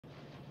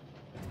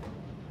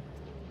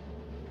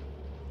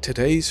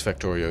Today's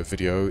Factorio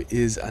video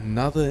is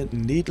another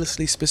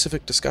needlessly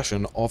specific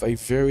discussion of a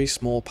very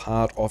small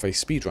part of a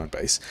speedrun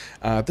base.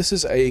 This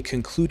is a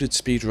concluded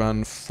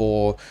speedrun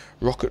for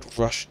Rocket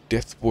Rush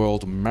Death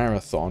World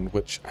Marathon,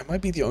 which I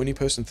might be the only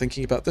person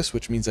thinking about this,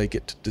 which means I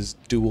get to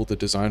do all the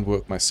design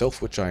work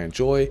myself, which I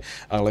enjoy.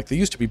 Like there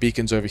used to be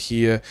beacons over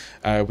here,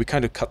 we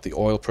kind of cut the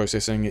oil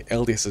processing,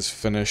 LDS is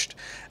finished,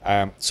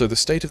 so the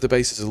state of the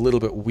base is a little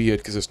bit weird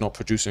because it's not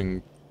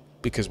producing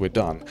because we're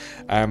done.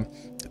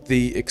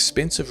 The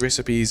expensive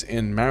recipes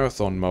in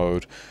marathon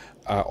mode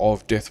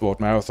of Death World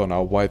Marathon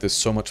are why there's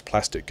so much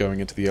plastic going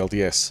into the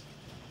LDS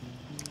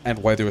and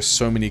why there are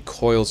so many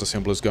coils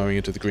assemblers going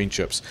into the green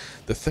chips.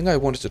 The thing I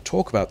wanted to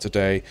talk about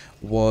today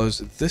was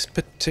this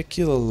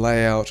particular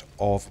layout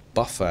of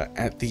buffer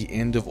at the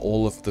end of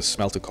all of the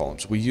smelter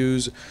columns. We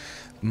use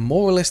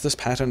more or less this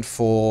pattern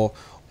for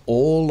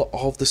all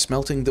of the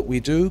smelting that we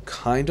do,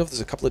 kind of.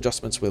 There's a couple of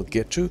adjustments we'll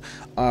get to.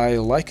 I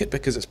like it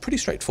because it's pretty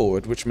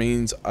straightforward, which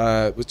means,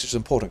 which is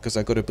important because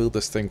I've got to build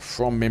this thing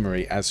from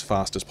memory as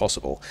fast as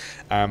possible.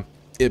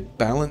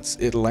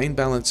 It lane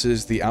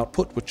balances the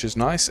output, which is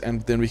nice,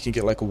 and then we can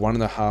get like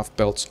 1.5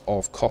 belts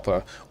of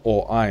copper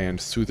or iron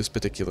through this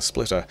particular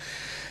splitter.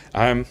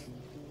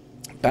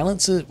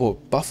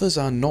 Buffers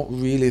are not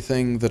really a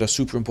thing that are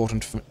super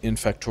important in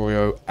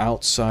Factorio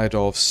outside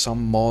of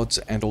some mods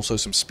and also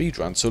some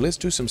speedruns. So let's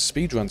do some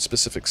speedrun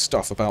specific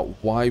stuff about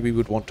why we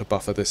would want to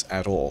buffer this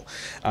at all.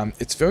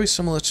 It's very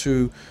similar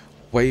to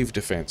wave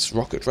defense.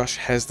 Rocket Rush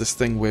has this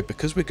thing where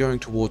because we're going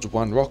towards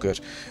one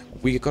rocket,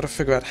 we've got to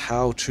figure out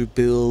how to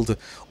build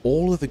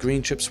all of the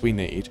green chips we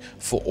need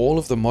for all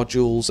of the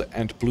modules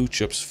and blue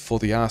chips for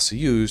the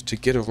RCUs to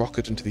get a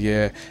rocket into the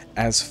air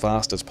as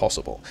fast as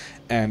possible.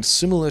 And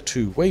similar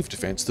to wave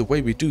defense, the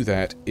way we do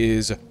that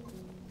is,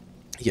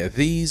 yeah,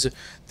 these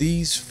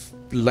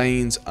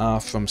lanes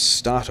are from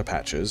starter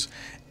patches,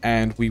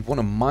 and we want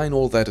to mine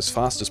all that as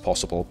fast as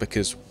possible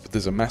because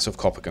there's a massive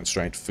copper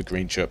constraint for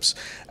green chips.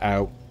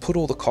 Put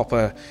all the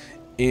copper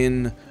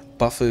in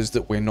buffers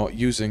that we're not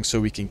using so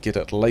we can get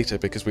it later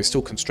because we're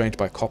still constrained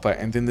by copper,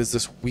 and then there's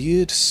this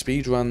weird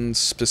speedrun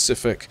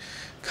specific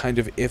kind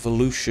of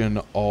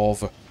evolution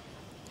of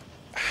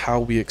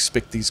how we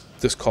expect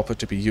this copper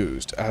to be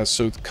used.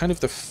 So kind of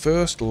the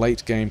first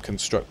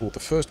the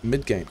first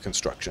mid-game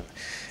construction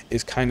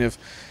is kind of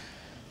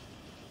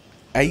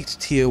 8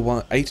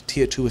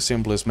 tier 2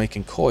 assemblers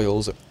making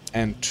coils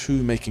and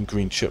 2 making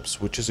green chips,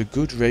 which is a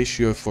good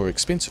ratio for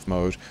expensive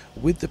mode.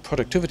 With the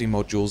productivity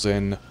modules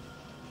in,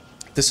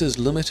 this is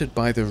limited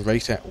by the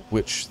rate at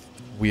which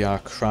we are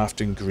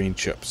crafting green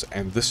chips,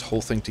 and this whole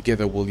thing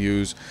together will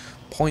use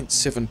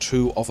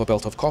 0.72 of a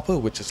belt of copper,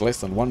 which is less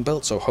than 1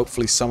 belt, so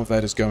hopefully some of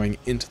that is going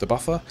into the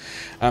buffer.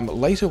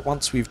 Later,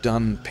 once we've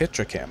done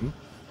petrochem,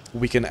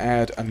 we can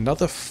add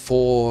another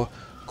 4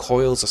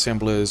 coils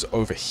assemblers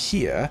over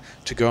here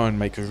to go and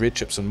make red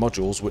chips and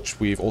modules, which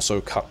we've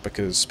also cut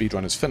because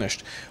speedrun is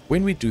finished.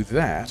 When we do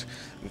that,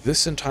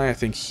 this entire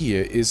thing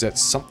here is at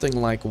something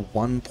like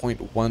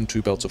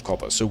 1.12 belts of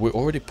copper, so we're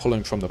already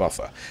pulling from the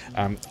buffer.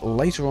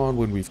 Later on,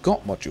 when we've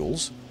got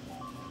modules,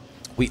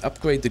 we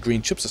upgrade the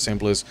green chips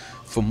assemblers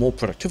for more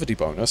productivity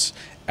bonus,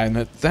 and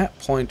at that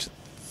point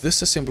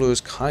this assembler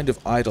is kind of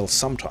idle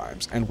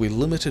sometimes, and we're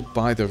limited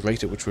by the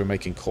rate at which we're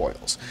making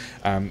coils.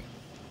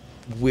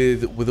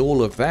 With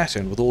all of that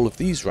and with all of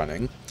these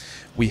running,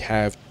 we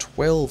have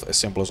 12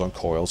 assemblers on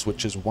coils,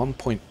 which is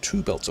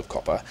 1.2 belts of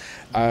copper,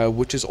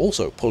 which is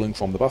also pulling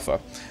from the buffer.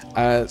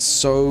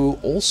 So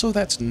also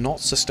that's not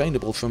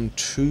sustainable from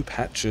 2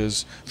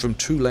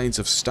 lanes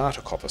of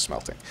starter copper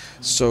smelting.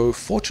 So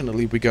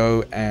fortunately we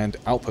go and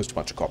outpost a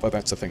bunch of copper.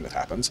 That's the thing that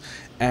happens.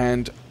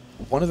 And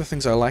one of the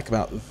things I like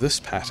about this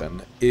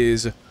pattern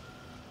is,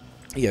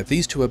 yeah,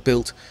 these 2 are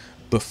built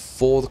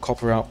before the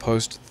copper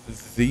outpost.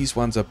 These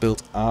ones are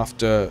built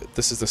after.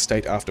 This is the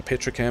state after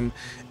petrochem,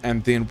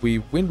 and then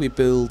when we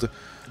build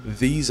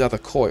these other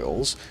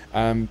coils,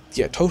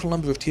 yeah, total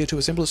number of tier 2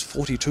 assemblers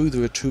 42.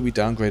 There are 2 we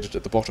downgraded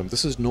at the bottom.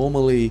 This is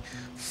normally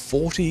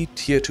 40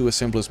 tier 2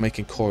 assemblers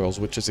making coils,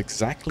 which is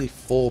exactly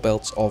 4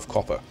 belts of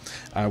copper,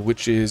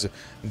 which is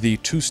the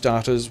 2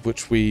 starters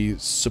which we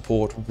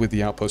support with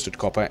the outposted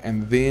copper,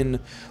 and then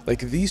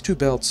like these 2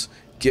 belts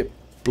get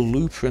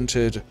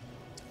blueprinted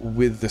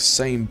with the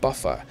same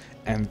buffer,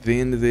 and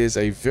then there's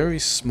a very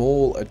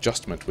small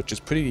adjustment which is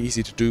pretty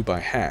easy to do by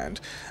hand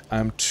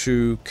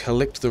to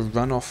collect the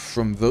runoff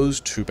from those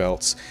 2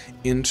 belts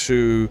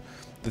into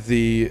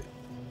the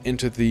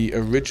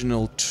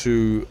original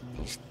 2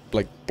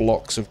 like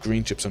blocks of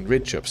green chips and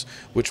red chips,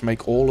 which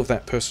make all of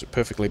that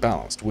perfectly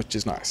balanced, which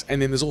is nice. And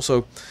then there's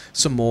also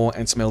some more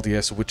and some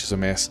LDS, which is a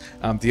mess.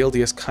 The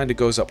LDS kind of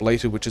goes up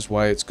later, which is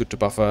why it's good to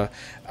buffer.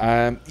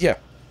 Yeah,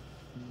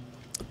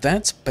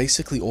 that's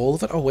basically all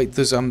of it. Oh wait,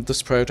 there's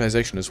this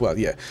prioritization as well.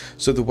 Yeah,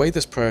 so the way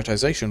this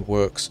prioritization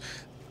works,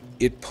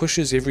 it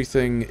pushes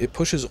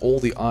all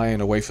the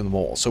iron away from them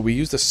all. So we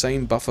use the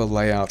same buffer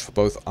layout for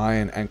both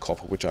iron and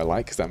copper, which I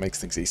like because that makes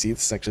things easy.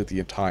 This is actually the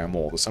entire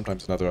mall. There's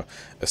sometimes another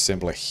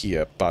assembler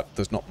here, but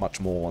there's not much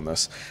more on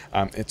this.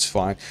 It's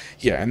fine.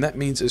 Yeah, and that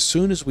means as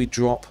soon as we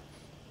drop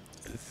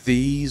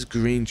these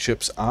green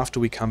chips after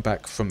we come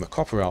back from the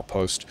copper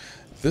outpost,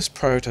 this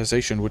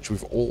prioritization, which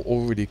we've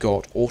already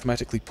got,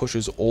 automatically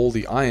pushes all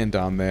the iron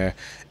down there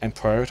and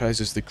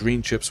prioritizes the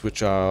green chips,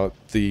 which are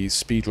the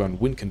speedrun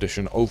win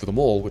condition, over them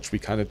all, which we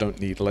kind of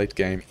don't need late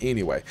game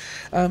anyway.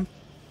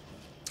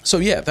 So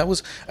yeah,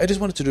 I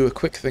just wanted to do a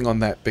quick thing on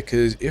that,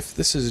 because if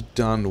this is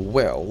done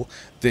well,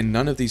 then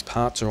none of these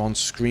parts are on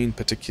screen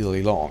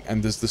particularly long,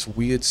 and there's this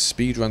weird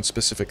speedrun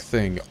specific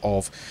thing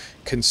of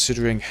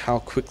considering how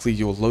quickly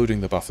you're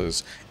loading the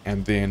buffers,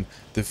 and then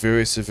the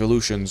various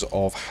evolutions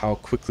of how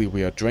quickly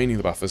we are draining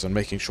the buffers and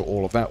making sure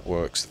all of that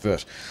works,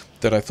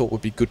 that I thought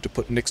would be good to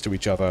put next to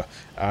each other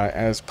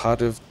as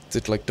part of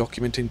the, like,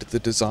 documenting the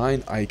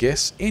design, I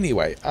guess.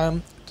 Anyway,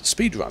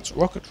 speedruns,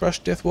 Rocket Rush,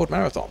 Death World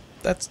Marathon,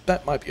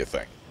 that might be a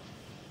thing.